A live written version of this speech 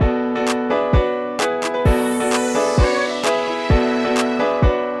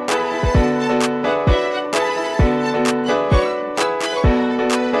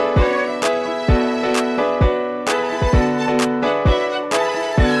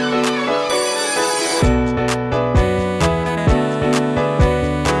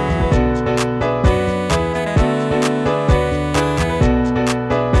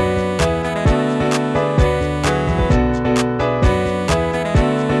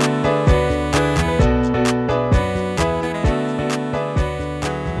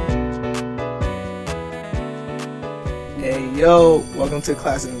welcome to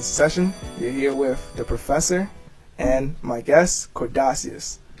Class in Session. You're here with the professor and my guest,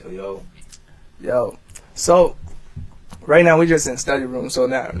 Cordasius. Yo. So, right now we just in study room, so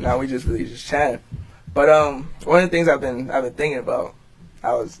now we just really just chatting. But one of the things I've been thinking about,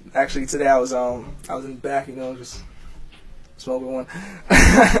 I was in the back, just smoking one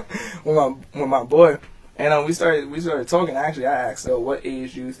with my boy, and we started talking. Actually, I asked, what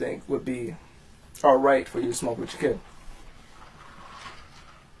age do you think would be all right for you to smoke with your kid?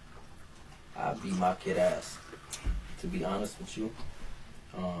 I beat my kid ass. To be honest with you,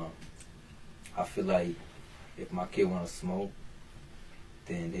 I feel like if my kid want to smoke,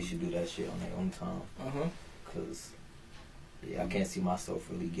 then they should do that shit on their own time. Cause I can't see myself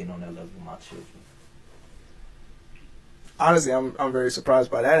really getting on that level with my children. Honestly, I'm very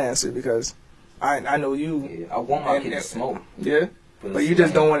surprised by that answer because I know you. Yeah, I want my kid to smoke. Yeah. But you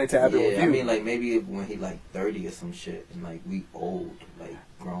just don't want it to happen with you. I mean, like, maybe when he, 30 or some shit, and, we old,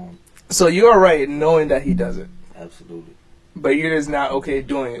 grown. So you're alright knowing that he does it? Absolutely. But you're just not okay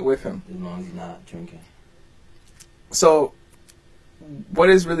doing it with him? As long as he's not drinking. So,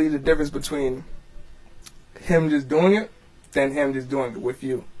 what is really the difference between him just doing it than him just doing it with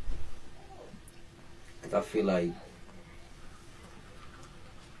you? Because I feel like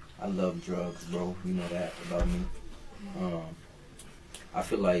I love drugs, bro. You know that about me. I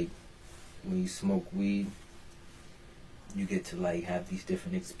feel like when you smoke weed, you get to have these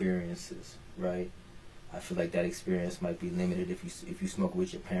different experiences, right? I feel like that experience might be limited if you smoke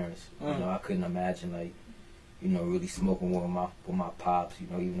with your parents. I couldn't imagine really smoking with my pops.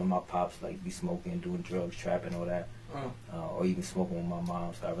 Even though my pops be smoking, doing drugs, trapping, all that, or even smoking with my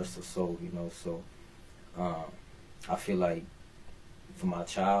mom. So I rest her soul, So I feel like for my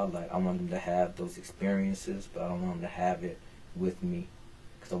child, I want them to have those experiences, but I don't want them to have it with me,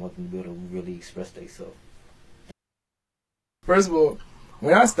 because I want them to be able to really express themselves. First of all,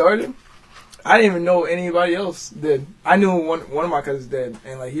 when I started, I didn't even know anybody else did. I knew one of my cousins did,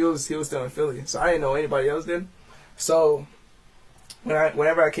 and he was still in Philly, so I didn't know anybody else did. So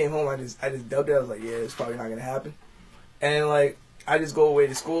whenever I came home, I just dubbed it. I was like, yeah, it's probably not gonna happen. And I just go away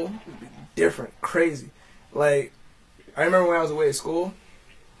to school, different, crazy. I remember when I was away at school,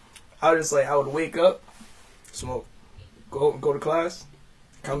 I would wake up, smoke, go to class,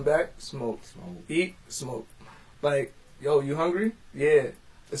 come back, smoke, eat, smoke. Yo, you hungry? Yeah.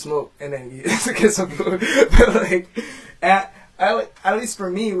 Smoke, and then you get some food. But at least for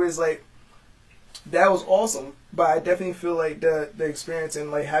me, it was that was awesome. But I definitely feel the experience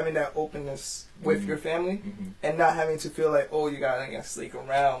and having that openness with your family, and not having to feel you gotta sneak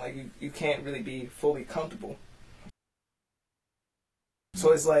around. You can't really be fully comfortable.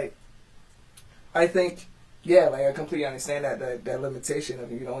 So it's I think, I completely understand that limitation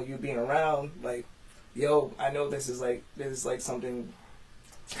of you being around. Yo, I know this is something.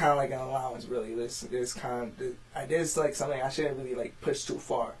 Kind of an allowance, really. There's something I shouldn't really push too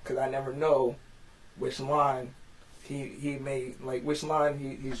far, because I never know which line he may which line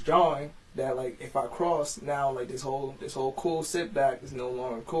he's drawing. That if I cross now, this whole cool sit back is no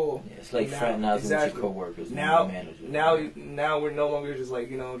longer cool. Yeah, it's fraternizing with your coworkers. Now we're we're no longer just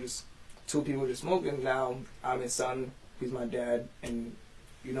just two people just smoking. Now I'm his son, he's my dad, and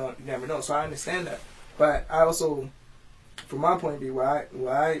you never know. So I understand that, but I also, from my point of view, what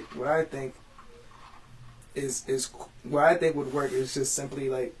I think would work is just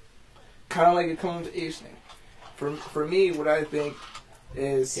simply kind of a coming to age thing. For me, what I think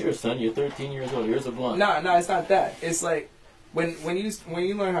is, here, son, you're 13 years old. Here's a blunt. No, it's not that. It's when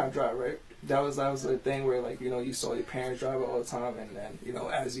you learn how to drive, right? That was a thing where you saw your parents drive all the time, and then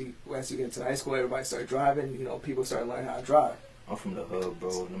as you get to high school, everybody started driving. People started learning how to drive. I'm from the hood,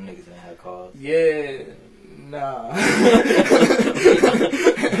 bro. Them niggas ain't had cars. Yeah. Nah.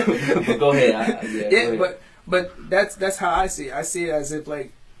 But go ahead. Go ahead. But that's how I see it. I see it as if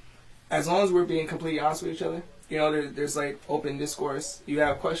as long as we're being completely honest with each other, there's open discourse. You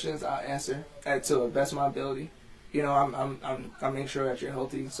have questions, I'll answer to the best of my ability. I'm making sure that you're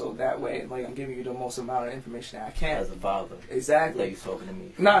healthy, so that way I'm giving you the most amount of information that I can. As a father. Exactly. You talking to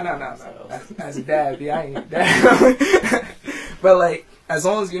me. No. As a dad, I ain't dad. But as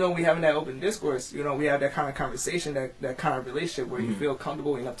long as we having that open discourse, we have that kind of conversation, that kind of relationship where you feel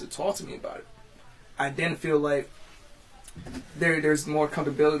comfortable enough to talk to me about it. I then feel there's more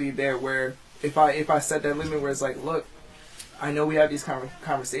comfortability there, where if I set that limit where it's look, I know we have these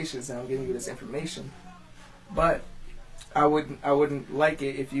conversations and I'm giving you this information, but I wouldn't like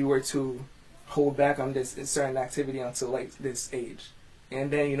it if you were to hold back on this certain activity until this age. And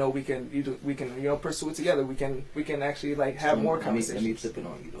then we can pursue it together. We can actually have more conversations. Let me flip it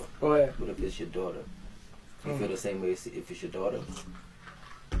on you though. Go ahead. What if it's your daughter? You feel the same way if it's your daughter?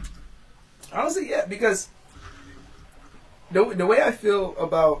 Honestly, yeah, because the way I feel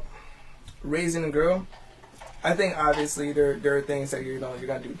about raising a girl, I think obviously there are things that you're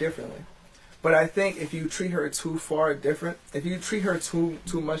gonna do differently. But I think if you treat her too far different, if you treat her too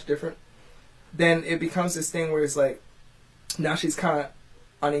much different, then it becomes this thing where it's like now she's kind of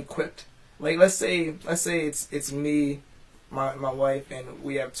unequipped. Like let's say it's me, my wife, and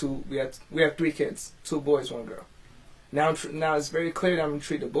we have 3 kids, 2 boys, 1 girl. Now it's very clear that I'm gonna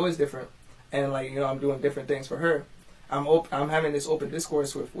treat the boys different, and like I'm doing different things for her. I'm having this open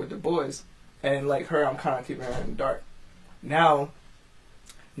discourse with the boys, and like her, I'm kind of keeping her in the dark. Now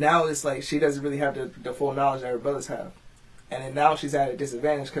it's like she doesn't really have the full knowledge that her brothers have, and then now she's at a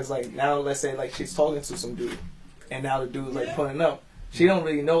disadvantage because like now let's say like she's talking to some dude, and now the dude's like pulling up. She don't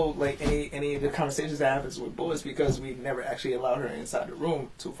really know like any of the conversations that happens with boys because we never actually allowed her inside the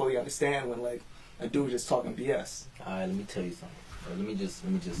room to fully understand when like a dude just talking BS. All right, let me tell you something. Let me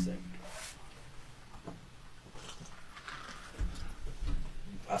just say.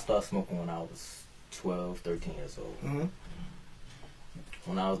 I started smoking when I was 12, 13 years old. Mm-hmm.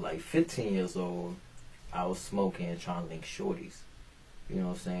 When I was like 15 years old, I was smoking and trying to link shorties. You know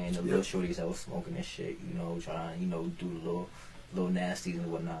what I'm saying? The little shorties that was smoking and shit, trying, do the little nasties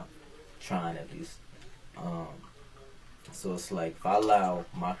and whatnot. Trying at least. So it's like if I allow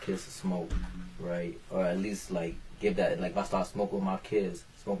my kids to smoke, right? Or at least like give that, like if I start smoking with my kids,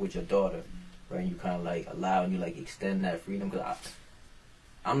 smoke with your daughter, right? You kind of like allow and you like extend that freedom. Because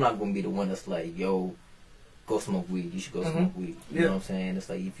I'm not going to be the one that's like, yo, go smoke weed. You should go smoke weed. You know what I'm saying? It's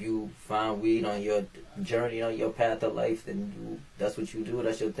like if you find weed on your journey, on your path of life, then that's what you do.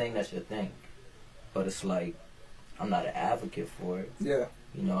 That's your thing. That's your thing. But it's like I'm not an advocate for it. Yeah.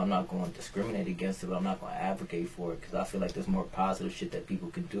 I'm not going to discriminate against it, but I'm not going to advocate for it because I feel like there's more positive shit that people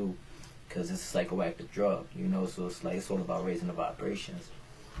can do because it's a psychoactive drug, So it's like it's all about raising the vibrations.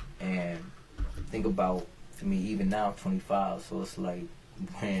 And think about, for me, even now, I'm 25, so it's like,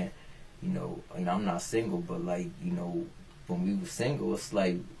 man, I'm not single, but like, when we were single, it's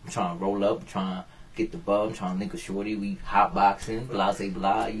like I'm trying to roll up, trying to get the bug, I'm trying to link a shorty, we hotboxing, blah, say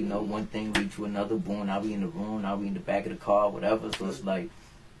blah, one thing lead to another, boom, now we in the room, now we in the back of the car, whatever. So it's like,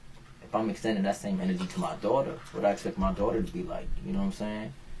 if I'm extending that same energy to my daughter, what I expect my daughter to be like, you know what I'm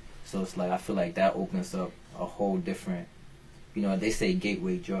saying? So it's like, I feel like that opens up a whole different, they say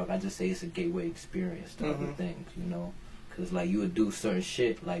gateway drug, I just say it's a gateway experience to other things, Because like you would do certain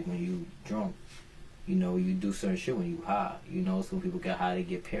shit like when you drunk, you do certain shit when you high, Some people get high, they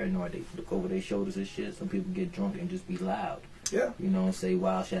get paranoid, they look over their shoulders and shit. Some people get drunk and just be loud, and say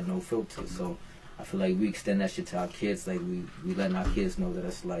wild shit, no filter. So I feel like we extend that shit to our kids, like we letting our kids know that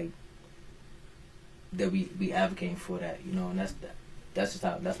it's like that we advocating for that, and that's just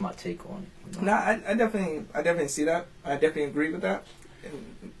that's my take on it. No, I definitely see that. I definitely agree with that.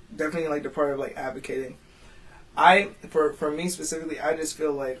 And definitely like the part of like advocating. For me specifically, I just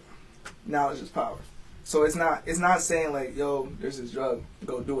feel like knowledge is power. So it's not saying like, yo, there's this drug,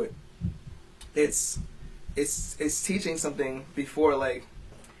 go do it. It's teaching something before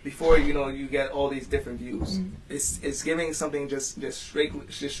you get all these different views. Mm-hmm. It's giving something just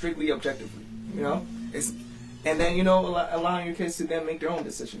strictly objectively, and then allowing your kids to then make their own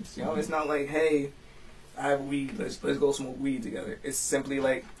decisions. It's not like, hey, I have weed, let's go smoke weed together. It's simply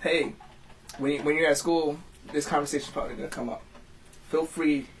like, hey, when you're at school, this conversation is probably gonna come up. Feel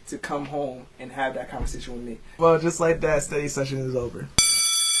free to come home and have that conversation with me. Well, just like that, study session is over.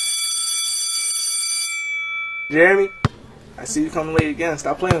 Jeremy, I see you coming late again.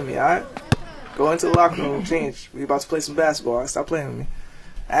 Stop playing with me, alright? Go into the locker room, change. We about to play some basketball. Right? Stop playing with me.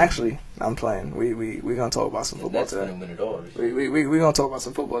 Actually, I'm playing. We gonna talk about some football today. We gonna talk about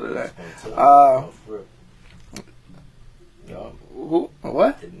some football today. Who?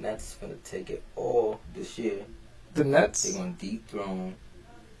 What? The Nets gonna take it all this year. The Nets? They're gonna dethrone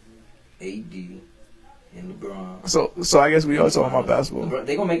AD and LeBron. So I guess we are talking about basketball.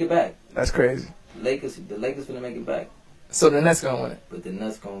 They're gonna make it back. That's crazy. The Lakers gonna make it back. So the Nets gonna win it. But the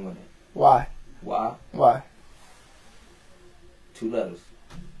Nets gonna win it. Why? Why? 2 letters.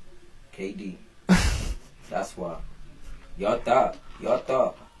 KD. That's why. Y'all thought.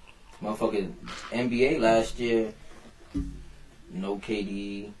 Motherfucking NBA last year. No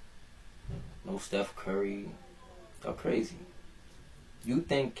KD. No Steph Curry. Y'all crazy. You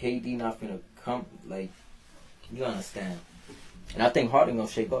think KD not finna come? Like, you understand. And I think Harden gonna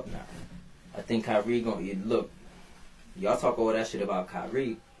shake up now. I think Kyrie gonna look. Y'all talk all that shit about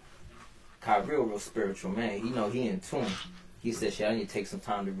Kyrie. Kyrie a real spiritual man. He in tune. He said, shit, I need to take some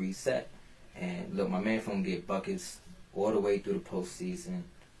time to reset. And look, my man finna get buckets all the way through the postseason.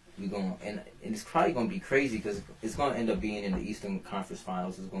 We going and it's probably gonna be crazy because it's gonna end up being in the Eastern Conference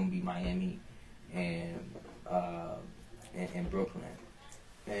Finals. It's gonna be Miami and Brooklyn.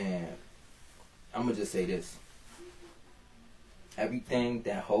 And I'm gonna just say this: everything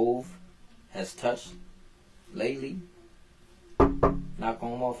that Hove has touched lately, knock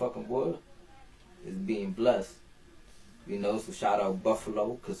on motherfucking wood, is being blessed. You know, so shout out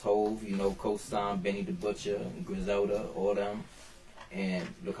Buffalo, cause Hove, you know, co-signed Benny the Butcher and Griselda, all them. And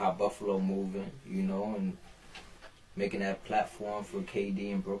look how Buffalo moving, you know, and making that platform for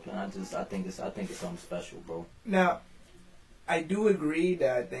KD in Brooklyn. I think it's something special, bro. Now, I do agree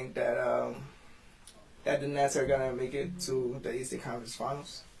that I think that that the Nets are gonna make it to the Eastern Conference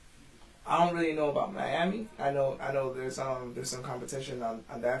Finals. I don't really know about Miami. I know there's some competition on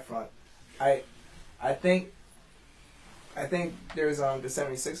that front. I think there's the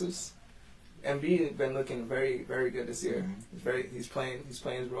 76ers. Embiid has been looking very, very good this year. Mm-hmm. He's playing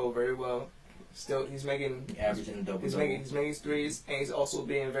his role very well. Still, he's making averaging double. He's making his threes, and he's also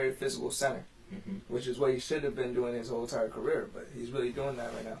being a very physical center, which is what he should have been doing his whole entire career. But he's really doing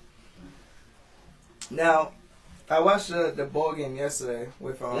that right now. Now, I watched the ball game yesterday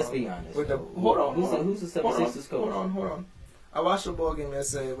with Let's be honest. With the who's the 76ers coach? Hold on. I watched the ball game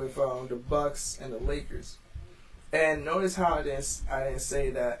yesterday with the Bucks and the Lakers. And notice how I didn't say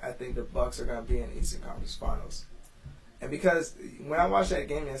that I think the Bucks are going to be in the Eastern Conference Finals. And because when I watched that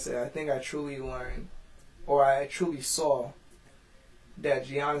game yesterday, I think I truly learned, or I truly saw, that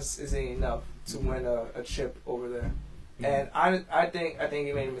Giannis isn't enough to win a chip over there. Mm-hmm. And I think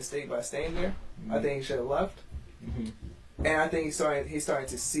he made a mistake by staying there. Mm-hmm. I think he should have left. Mm-hmm. And I think he's starting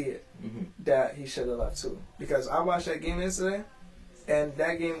to see it, that he should have left too. Because I watched that game yesterday, and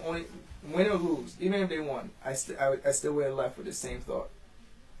that game only... Win or lose, even if they won, I still would have left with the same thought.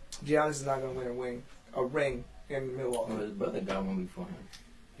 Giannis is not going to win a ring in Milwaukee. Well, his brother got one before him,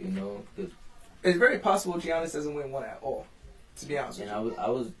 you know. Cause it's very possible Giannis doesn't win one at all, to be honest with you. And I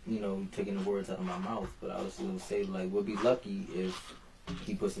was, you know, taking the words out of my mouth, but I was going to say, like, we'll be lucky if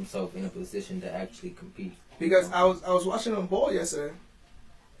he puts himself in a position to actually compete. Because I was watching him ball yesterday.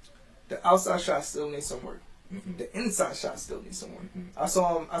 The outside shot still needs some work. Mm-hmm. The inside shot still needs some work. Mm-hmm.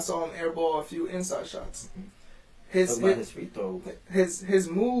 I saw him airball a few inside shots. Mm-hmm. His free throw. His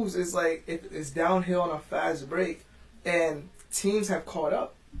moves is like it's downhill on a fast break, and teams have caught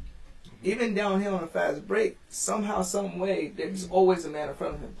up. Mm-hmm. Even downhill on a fast break, somehow, some way, there's always a man in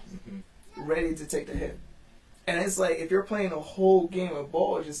front of him, ready to take the hit. And it's like if you're playing a whole game of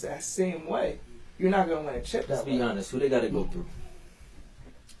ball just that same way, you're not gonna win a chip. Let's be honest. Who they got to go through?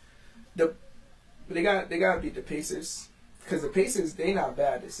 They got to beat the Pacers, because the Pacers, they not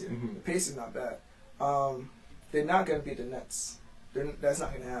bad this year. Mm-hmm. The Pacers not bad. They're not gonna beat the Nets. That's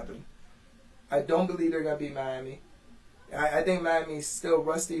not gonna happen. I don't believe they're gonna beat Miami. I think Miami's still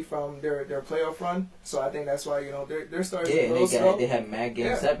rusty from their playoff run, so I think that's why they're starting. Yeah, they had mad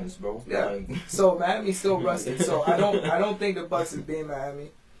game sevens, bro. Yeah. Like. So Miami's still rusty. So I don't think the Bucks is beating Miami.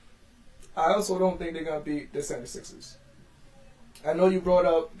 I also don't think they're gonna beat the 76ers. I know you brought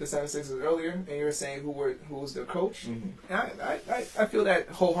up the 76ers earlier, and you were saying who was the coach. Mm-hmm. And I feel that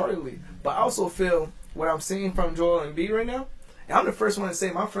wholeheartedly. But I also feel what I'm seeing from Joel Embiid right now, and I'm the first one to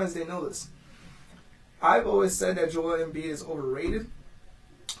say, my friends didn't know this. I've always said that Joel Embiid is overrated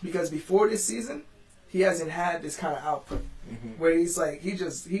because before this season, he hasn't had this kind of output where he's like, he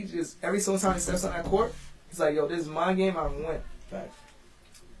just every single time he steps on that court, he's like, yo, this is my game, I'm gonna win. Facts.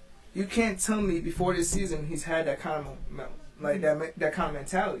 You can't tell me before this season he's had that kind of that kind of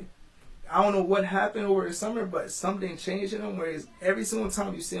mentality. I don't know what happened over the summer, but something changed in him. Whereas every single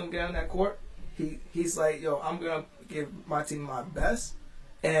time you see him get on that court, he's like, "Yo, I'm gonna give my team my best,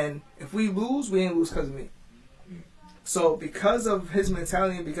 and if we lose, we ain't lose because of me." So because of his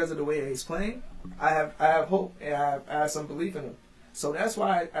mentality and because of the way that he's playing, I have hope and I have some belief in him. So that's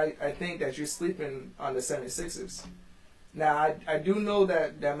why I think that you're sleeping on the 76ers. Now, I do know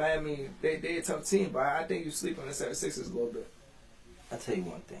that Miami, they a tough team, but I think you sleep on the 76ers a little bit. I'll tell you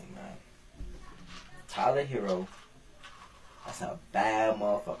one thing, man. Tyler Hero, that's a bad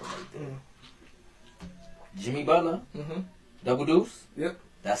motherfucker right there. Jimmy Butler, Double Deuce, yep,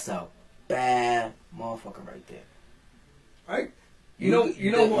 that's a bad motherfucker right there. Right? You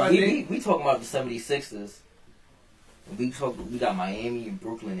know who I think? We talking about the 76ers. We got Miami and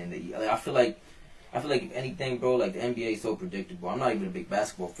Brooklyn in the. I feel like if anything, bro, like the NBA is so predictable. I'm not even a big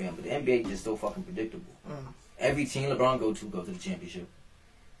basketball fan, but the NBA is just so fucking predictable. Every team LeBron go to the championship.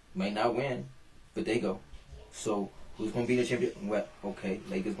 Might not win, but they go. So who's gonna be the champion? Well, okay,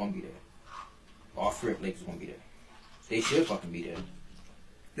 Lakers gonna be there. Off rip, Lakers gonna be there. They should fucking be there.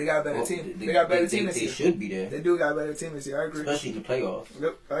 They got a better team. They got a better team this year. They should be there. They do got a better team this year. I agree. Especially in the playoffs.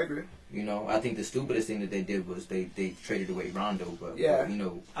 Yep, I agree. You know, I think the stupidest thing that they did was they traded away Rondo, but you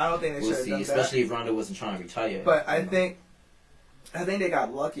know, I don't think they we'll should have see. done Especially if Rondo wasn't trying to retire. But I think they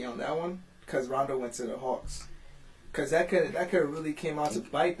got lucky on that one because Rondo went to the Hawks. Because that could really came out to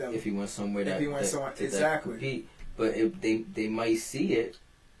bite them if he went somewhere exactly. Compete. But if they might see it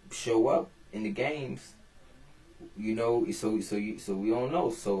show up in the games, you know. So we don't know.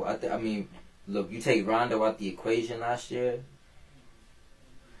 So I mean, look, you take Rondo out the equation last year.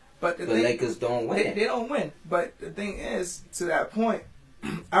 But the Lakers don't win. They don't win. But the thing is, to that point,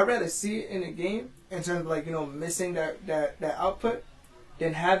 I'd rather see it in the game in terms of like, you know, missing that output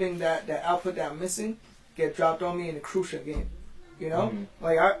than having that output that I'm missing get dropped on me in a crucial game. You know?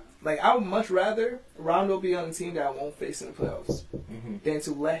 Mm-hmm. I would much rather Rondo be on a team that I won't face in the playoffs than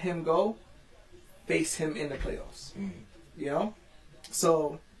to let him go, face him in the playoffs. Mm-hmm. You know?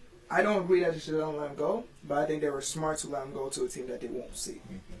 So I don't agree that they should have let him go, but I think they were smart to let him go to a team that they won't see.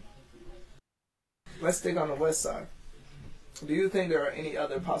 Mm-hmm. Let's stick on the West side. Do you think there are any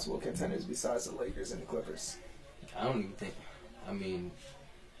other possible contenders besides the Lakers and the Clippers? I don't even think. I mean,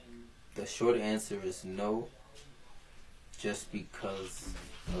 the short answer is no. Just because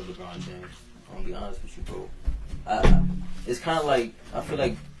of LeBron James. I'm gonna be honest with you, bro. It's kind of like, I feel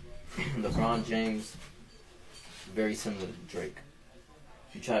like LeBron James very similar to Drake.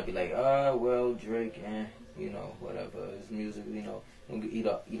 You try to be like, well, Drake, you know, whatever. His music, you know,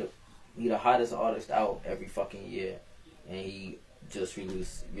 he the hottest artist out every fucking year, and he just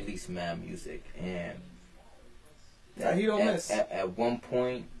released mad music, and he don't miss. At one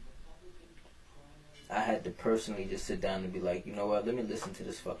point, I had to personally just sit down and be like, you know what, let me listen to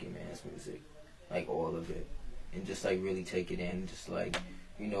this fucking man's music, like all of it, and just like really take it in, just like,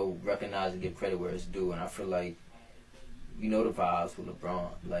 you know, recognize and give credit where it's due. And I feel like, you know, the vibes with LeBron,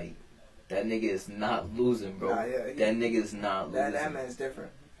 like that nigga is not losing, bro. That nigga is not losing. That man's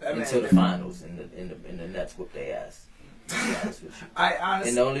different. Until the finals, and the Nets whoop their ass. To be honest with you. I honestly,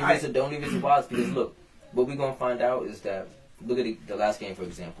 and the only reason why is because look, what we're gonna find out is that look at the last game, for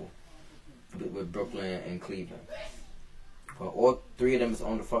example, with Brooklyn and Cleveland. When all three of them is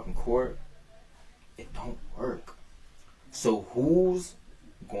on the fucking court, it don't work. So who's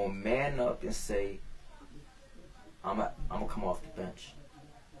gonna man up and say, I'm gonna come off the bench?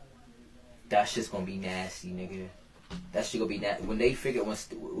 That shit's gonna be nasty, nigga. That shit gonna be nasty. When they figure, who's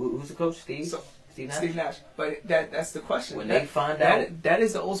the coach? Steve Nash? Steve Nash. But that's the question. When they find out, that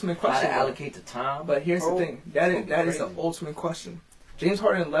is the ultimate question. How to allocate the time. But here's the thing. That is the ultimate question. James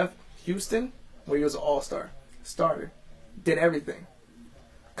Harden left Houston where he was an all-star. Starter. Did everything.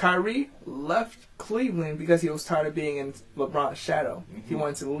 Kyrie left Cleveland because he was tired of being in LeBron's shadow. Mm-hmm. He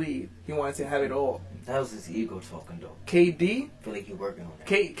wanted to lead. He wanted to have it all. That was his ego talking, though. KD? I feel like he's working on that.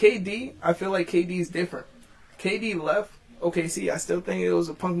 KD, I feel like KD is different. KD left OKC. I still think it was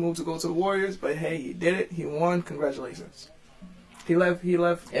a punk move to go to the Warriors, but hey, he did it. He won. Congratulations. He left.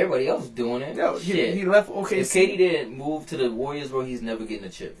 Everybody else doing it. No, he left OKC. If KD didn't move to the Warriors, bro, he's never getting a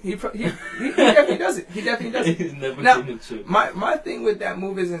chip. He definitely does it. He definitely does it. He's never getting a chip. My thing with that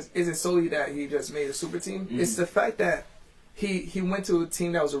move isn't solely that he just made a super team. Mm-hmm. It's the fact that he went to a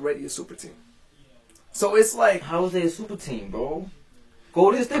team that was already a super team. So it's like, how was they a super team, bro?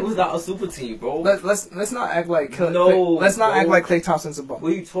 Golden State was not a super team, bro. Let's not act like act like Klay Thompson's a bum.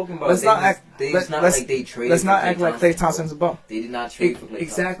 What are you talking about? Let's not act like they traded. Let's not act like Klay Thompson's a bum. They did not trade for Klay Thompson.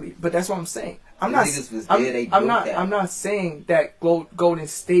 Exactly, but that's what I'm saying. I'm not saying that Golden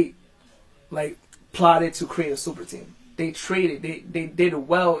State like plotted to create a super team. They traded. They did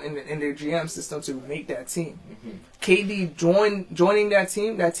well in their GM system to make that team. Mm-hmm. KD joining that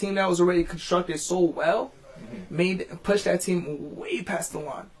team that was already constructed so well. Pushed that team way past the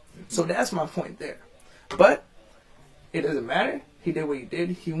line. So that's my point there. But it doesn't matter. He did what he did.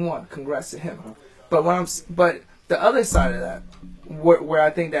 He won. Congrats to him. But the other side of that, where I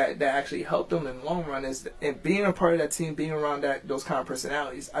think that actually helped him in the long run is being a part of that team, being around those kind of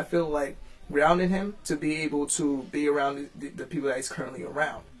personalities. I feel like grounded him to be able to be around the people that he's currently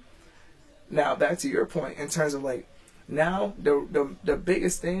around. Now back to your point in terms of like now the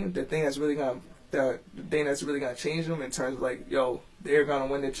biggest thing, the thing that's really gonna change them in terms of like, yo, they're gonna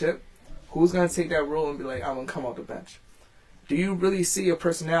win the chip. Who's gonna take that role and be like, I'm gonna come off the bench? Do you really see a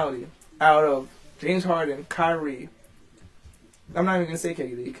personality out of James Harden, Kyrie? I'm not even gonna say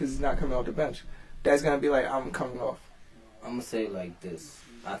KD because he's not coming off the bench. That's gonna be like, I'm coming off. I'm gonna say it like this.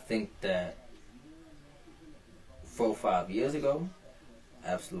 I think that 4 or 5 years ago,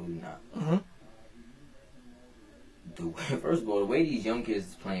 absolutely not. Mm-hmm. First of all, the way these young kids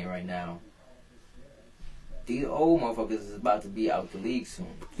is playing right now, these old motherfuckers is about to be out the league soon.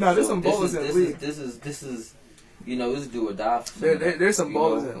 No, there's some ballers in the league. This is you know, this is do or die. There's some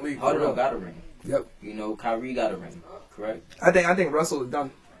ballers in the league. Harden got a ring. Yep. You know, Kyrie got a ring. Correct. I think Russell is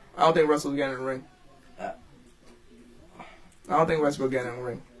done. I don't think Russell's getting a ring. I don't think Westbrook getting a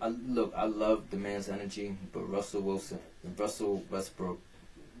ring. I love the man's energy, but Russell Westbrook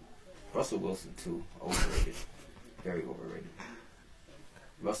too, overrated. Very overrated.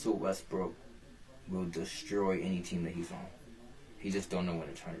 Russell Westbrook will destroy any team that he's on. He just don't know when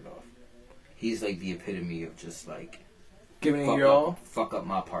to turn it off. He's like the epitome of just like giving it your all. Fuck up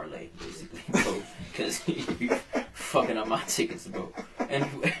my parlay, basically, bro. Because he fucking up my tickets, bro.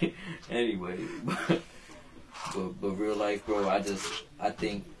 Anyway, but real life, bro. I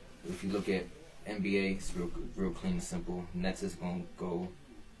think if you look at NBA, it's real clean and simple. Nets is gonna go.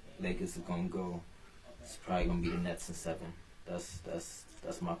 Lakers is gonna go. It's probably gonna be the Nets in 7.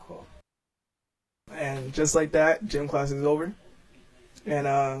 That's my call. And just like that, gym class is over.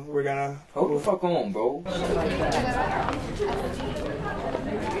 And we're gonna hold the fuck on, bro.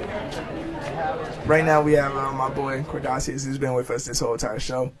 Right now we have my boy Cordasius, who's been with us this whole entire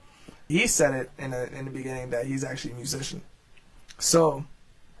show. He said it in the beginning that he's actually a musician. So,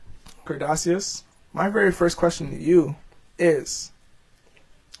 Cordasius, my very first question to you is,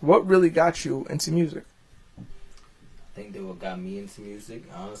 what really got you into music? I think that what got me into music,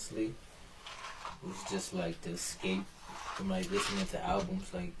 honestly, was just like the escape from like listening to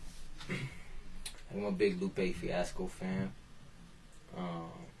albums. Like, I'm a big Lupe Fiasco fan,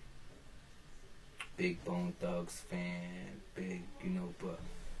 big Bone Thugs fan, big, but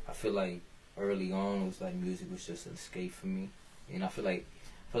I feel like early on it was like music was just an escape for me. And I feel like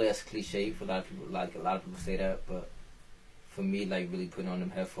that's cliche for a lot of people. Like a lot of people say that, but for me, like really putting on them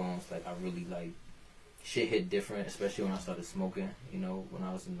headphones, like I really like shit hit different, especially when I started smoking. When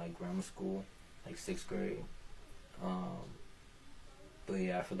I was in like grammar school, like 6th grade. But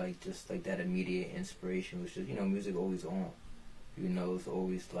yeah, I feel like just like that immediate inspiration was just music always on. It's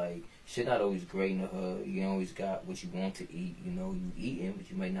always like shit not always great in the hood. You always got what you want to eat. You eating, but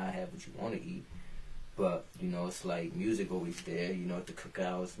you might not have what you want to eat. But it's like music always there. At the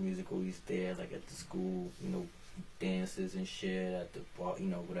cookouts, music always there. Like at the school, dances and shit at the bar,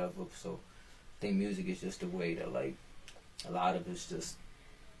 whatever. So I think music is just a way that like a lot of us just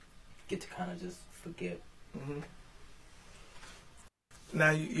get to kind of just forget. Mm-hmm.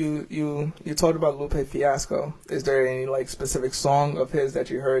 Now you talked about Lupe Fiasco. Is there any like specific song of his that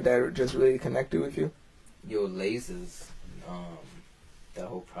you heard that just really connected with you? Yo, Lasers, that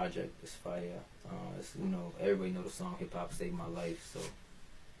whole project is fire. It's, everybody know the song "Hip Hop Saved My Life," so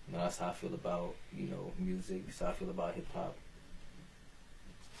that's how I feel about music. That's how I feel about hip hop.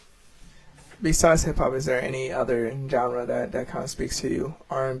 Besides hip hop, is there any other genre that kind of speaks to you?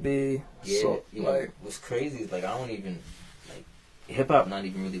 R&B, yeah. so, What's crazy is like I don't even like hip hop. Not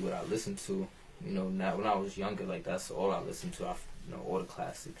even really what I listen to. Now when I was younger, like that's all I listened to. All the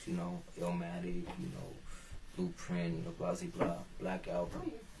classics. Illmatic. Blueprint. Blah blah blah. Black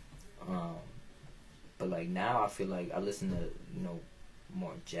Album. But like now I feel like I listen to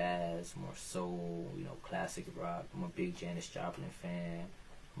more jazz, more soul, classic rock. I'm a big Janis Joplin fan.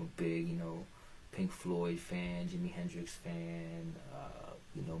 I'm a big, Pink Floyd fan, Jimi Hendrix fan,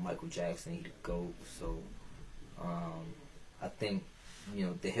 Michael Jackson, he the GOAT. So I think,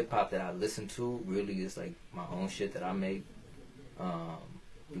 the hip hop that I listen to really is like my own shit that I make.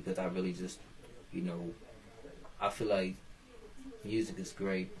 Because I really just, I feel like music is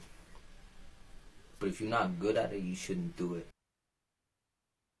great. But if you're not good at it, you shouldn't do it.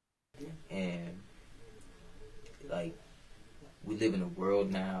 And like we live in a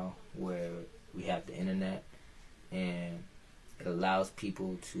world now where we have the internet and it allows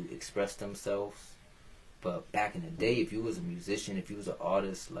people to express themselves. But back in the day, if you was a musician, if you was an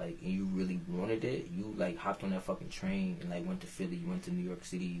artist, like, and you really wanted it, you like hopped on that fucking train and like went to Philly, you went to New York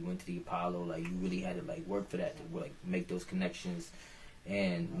City, you went to the Apollo, like you really had to like work for that to like make those connections.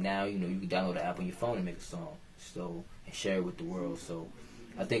 And now you can download the app on your phone and make a song, so, and share it with the world. So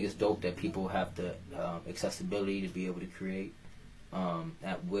I think it's dope that people have the accessibility to be able to create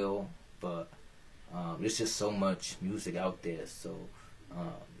at will, but there's just so much music out there. So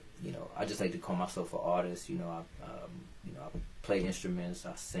I just like to call myself an artist. I play instruments,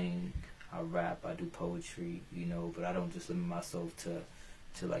 I sing, I rap, I do poetry. But I don't just limit myself to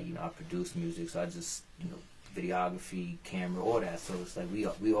like I produce music. So I just videography, camera, all that. So it's like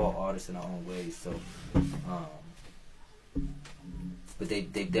we all artists in our own ways. So but they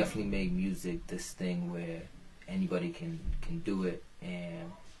definitely made music this thing where anybody can do it.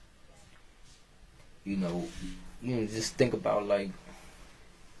 And just think about like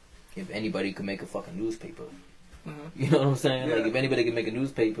if anybody could make a fucking newspaper. Mm-hmm. You know what I'm saying? Yeah. Like, if anybody could make a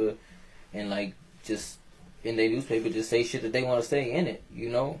newspaper and, like, just in their newspaper just say shit that they want to say in it, you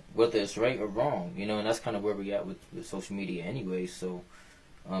know, whether it's right or wrong, you know, and that's kind of where we at with social media anyway. So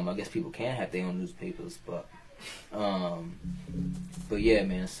I guess people can have their own newspapers, but yeah,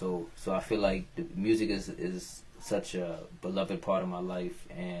 man. So I feel like the music is such a beloved part of my life,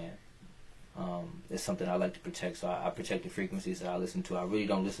 and it's something I like to protect. So I protect the frequencies that I listen to. I really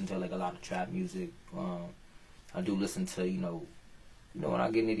don't listen to like a lot of trap music. I do listen to, you know, when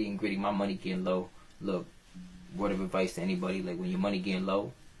I get nitty and gritty, my money getting low. Look, word of advice to anybody, like when your money getting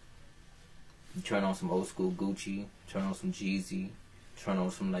low, you turn on some old school Gucci, turn on some Jeezy, turn on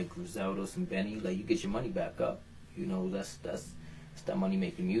some like Griselda, some Benny, like you get your money back up. You know, that's that money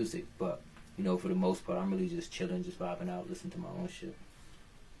making music. But, you know, for the most part, I'm really just chilling, just vibing out, listening to my own shit.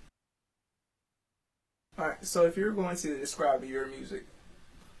 Alright, so if you're going to describe your music,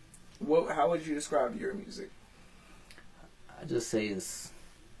 how would you describe your music? I just say it's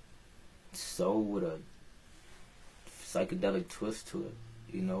soul with a psychedelic twist to it.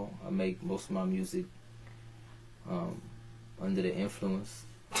 You know, I make most of my music under the influence,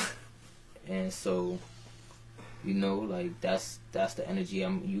 and so, you know, like that's the energy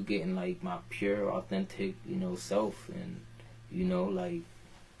you getting, like my pure, authentic, you know, self. And, you know, like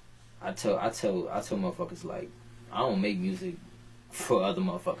I tell motherfuckers, like, I don't make music for other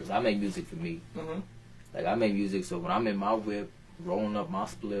motherfuckers. I make music for me. Mm-hmm. Like, I make music so when I'm in my whip rolling up my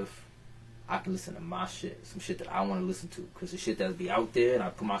spliff, I can listen to my shit, some shit that I want to listen to. Because the shit that'll be out there and I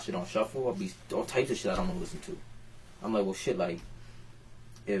put my shit on shuffle, I'll be all types of shit I don't want to listen to. I'm like, well, shit, like,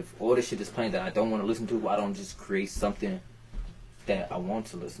 if all this shit is playing that I don't want to listen to, why don't just create something that I want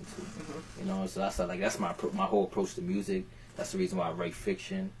to listen to? Mm-hmm. You know, so that's my whole approach to music. That's the reason why I write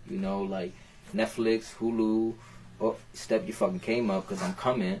fiction. You know, like Netflix, Hulu, Step You fucking came up because I'm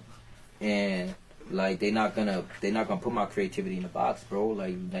coming, and like they're not gonna put my creativity in the box, bro.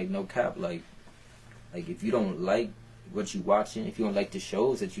 Like no cap. Like if you don't like what you watching, if you don't like the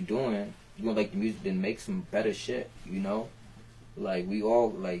shows that you doing, you don't like the music, then make some better shit. You know, like we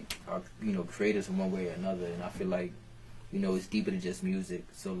all like are, you know, creators in one way or another, and I feel like, you know, it's deeper than just music.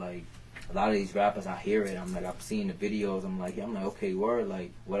 So like a lot of these rappers, I hear it, I'm like, I've seen the videos, I'm like, okay, word,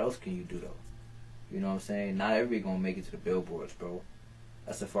 like what else can you do though? You know what I'm saying? Not everybody gonna make it to the billboards, bro.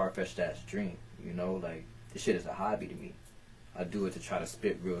 That's a far-fetched ass dream. You know, like this shit is a hobby to me. I do it to try to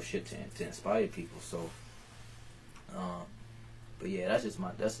spit real shit to inspire people. So, but yeah, that's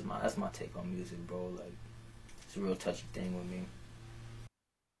my take on music, bro. Like it's a real touchy thing with me.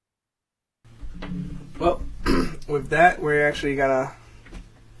 Well, with that, we're actually gonna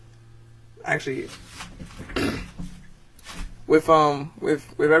with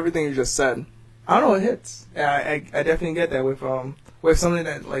everything you just said, I don't know, it hits. I definitely get that with something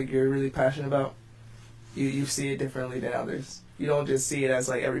that like you're really passionate about. You see it differently than others. You don't just see it as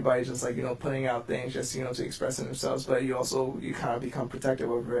like everybody's just like, you know, putting out things just, you know, to expressing themselves, but you kind of become protective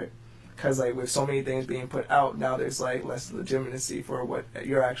over it. Because like with so many things being put out now, there's like less legitimacy for what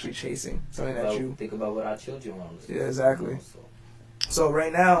you're actually chasing. Something that you think about what our children want to listen. Yeah, exactly. So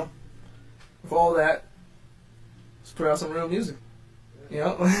right now, with all that, let's put out some real music. You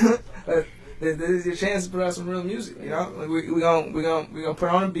know, this is your chance to put out some real music. You know, like we gonna put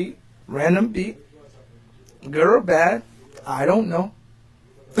on a beat, random beat, good or bad, I don't know.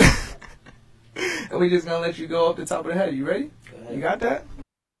 And we just gonna let you go up the top of the head. You ready? You got that?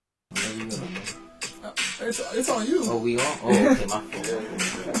 It's on you. Oh, we on? Oh, okay, my fault.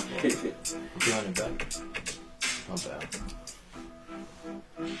 You on the back? My bad.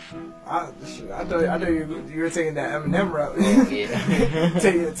 I thought you were taking that Eminem route. Oh, yeah.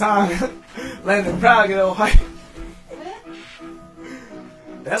 Taking your time. Letting the crowd get all hype.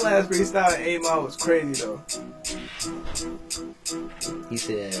 That last freestyle in 8 Mile was crazy though. He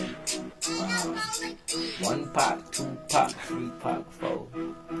said, 1 pop, 2 pop, 3 pop, 4.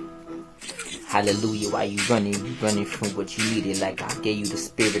 Hallelujah, why you running? You running from what you needed. Like I gave you the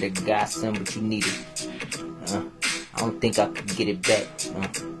spirit of God, son, but you needed. I don't think I could get it back.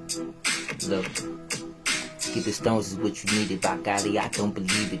 Look, keep the stones is what you needed. By golly, I don't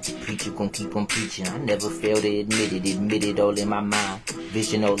believe it. The preacher gon' keep on preaching. I never fail to admit it all in my mind.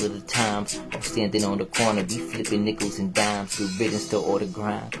 Vision all of the times. I'm standing on the corner, be flipping nickels and dimes. Good riddance to all the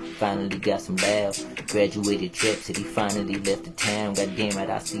grind. Finally got some laughs. Graduated trap, said he finally left the town. Goddamn it,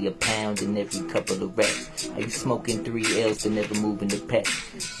 I see a pound in every couple of racks. Are you smoking 3 L's but never moving the pack?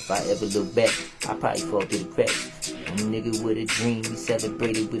 If I ever look back, I probably fall through the cracks. I'm a nigga with a dream, we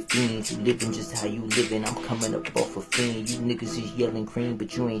celebrated with fiends. You living just how you living, I'm coming up off a fiend. You niggas is yelling cream,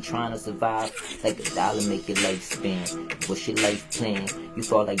 but you ain't trying to survive. Like a dollar make your life spin. What's your life plan? You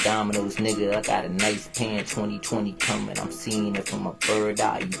fall like dominoes, nigga, I got a nice pan. 2020 coming, I'm seeing it from a bird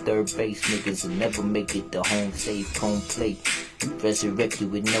eye. You third base niggas will never make it to home safe, home plate.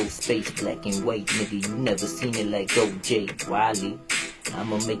 Resurrected with no space, black and white, nigga, you never seen it like OJ Wiley.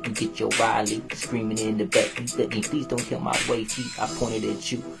 I'ma make you get your Wiley, screaming in the back, please don't kill my wifey. I pointed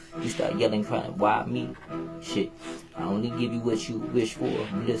at you, you start yelling, crying, why me? Shit, I only give you what you wish for,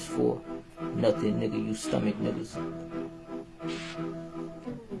 bliss for. Nothing, nigga, you stomach niggas.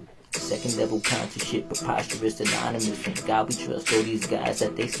 Second level conscious shit, preposterous, anonymous. And God we trust, all these guys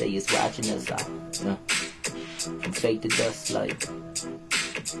that they say is watching us out. From fake to dust, like.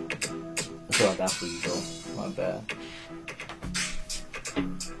 That's all I got for you, bro. My bad.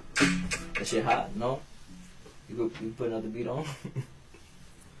 That shit hot, no? You put another beat on?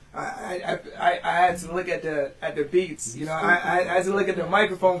 I had to look at the beats, you know. I had to look at the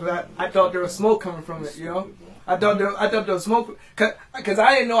microphone because I thought there was smoke coming from it, you know. I thought there was smoke because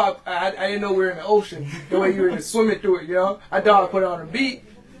I didn't know I didn't know we were in the ocean the way you were just swimming through it, you know. I thought I put it on a beat.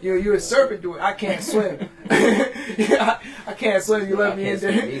 You were surfing through it. I can't swim. I can't swim. You let me in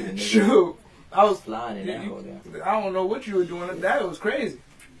there. Shoot, I was flying in that hole there. I don't know what you were doing. That was crazy.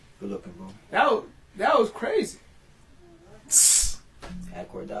 Good looking, bro. That was crazy.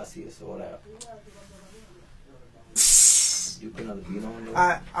 At Cordacius or whatever. You put another beat on though?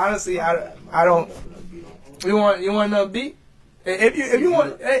 I don't. You want another beat? If you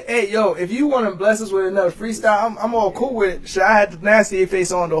want, if you want to bless us with another freestyle, I'm all cool with it. Shit, I had the nasty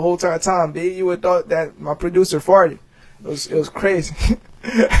face on the whole entire time, B. You would thought that my producer farted. It was crazy.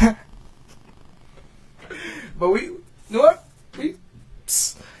 But you know what?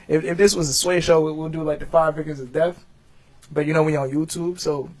 If this was a Sway show, we'll do like the 5 Figures of Death. But you know we on YouTube,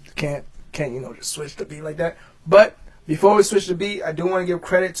 so can't just switch the beat like that. But before we switch the beat, I do want to give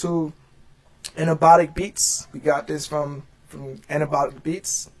credit to Antibiotic Beats. We got this from Antibiotic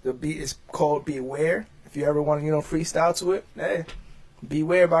Beats. The beat is called Beware. If you ever want to freestyle to it, hey,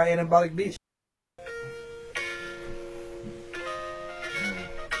 Beware by Antibiotic Beats. I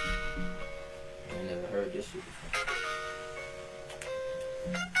never heard this shit before.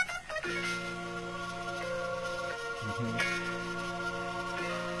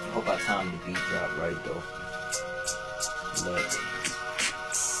 I hope I timed the beat drop right though. Look.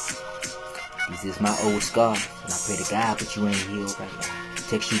 This is my old scar, and I pray to God but you ain't healed right now.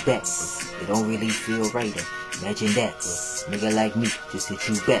 Text you back, but it don't really feel right. Imagine that, but nigga like me just hit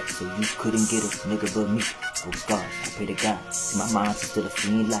you back, so you couldn't get a nigga but me. Old scars, I pray to God. See my mind's still a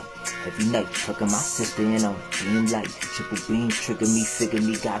fiend like every night, tucking my sister in on beam light. Triple beam, trigger me, figure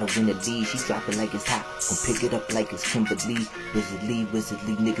me, got her in the lead. She drop it like it's hot, gon' pick it up like it's Kimberly. Wizardly,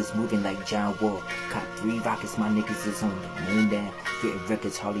 niggas moving like John Wall. Cop 3 rockets, my niggas is on the moon down. Written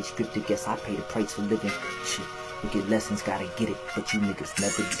records, hardly scripted, guess I pay the price for living. Shit, wicked lessons, gotta get it, but you niggas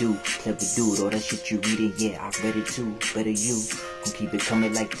never do. Clever dude, all that shit you reading, yeah, I read it too. Better you, gon' keep it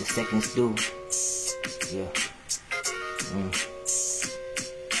coming like the seconds do. Yeah.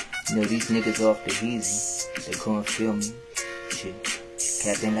 You know these niggas off the easy, they couldn't feel me. Shit,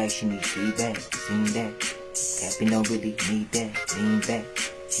 capping like she need feedback, seen that. Capping don't really need that, lean back.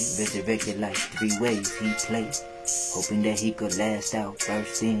 He resurrected like 3 ways he played, hoping that he could last out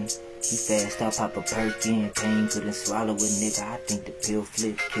first in. He fast out, pop a perk in, pain couldn't swallow a nigga. I think the pill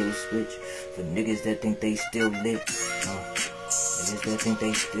flip, kill switch, for niggas that think they still lit. Niggas that think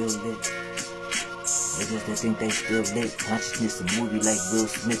they still lit. Niggas that think they still lit. Consciousness a movie like Will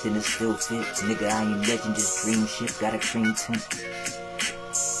Smith and it still fit. Nigga, I ain't legend, just dream shit. Got a cream tint.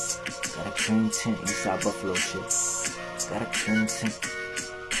 Got a cream tint. Eastside Buffalo shit. Got a cream tint.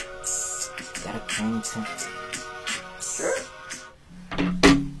 Got a cream tint. Sure.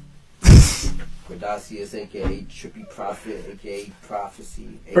 Cordacius, aka Trippy Prophet, aka Prophecy,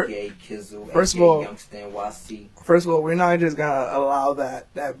 aka Kizzle, first aka of all, Youngster NYC. First of all, we're not just gonna allow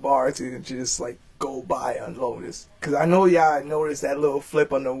that bar to just like go by unnoticed. Cause I know y'all noticed that little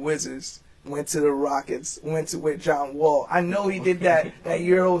flip on the Wizards. Went to the Rockets, went to with John Wall. I know he did that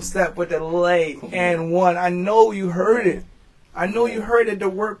Euro step with the leg and one. I know you heard it. I know you heard it. The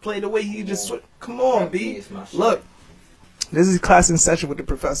wordplay, the way he just come on, B. Look, this is Class in Session with the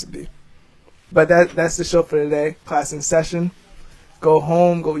Professor B. But that's the show for today. Class in Session. Go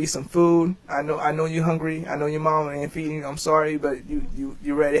home, go eat some food. I know you're hungry. I know your mom ain't feeding you. I'm sorry, but you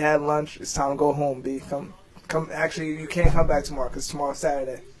already had lunch. It's time to go home, B. Come. Actually, you can't come back tomorrow because tomorrow's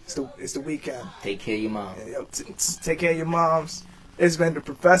Saturday. It's the weekend. Take care of your mom. Take care of your moms. It's been the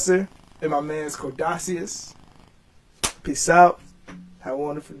Professor and my man's Cordacius. Peace out. Have a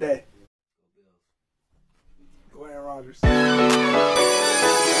wonderful day. Go Aaron Rodgers.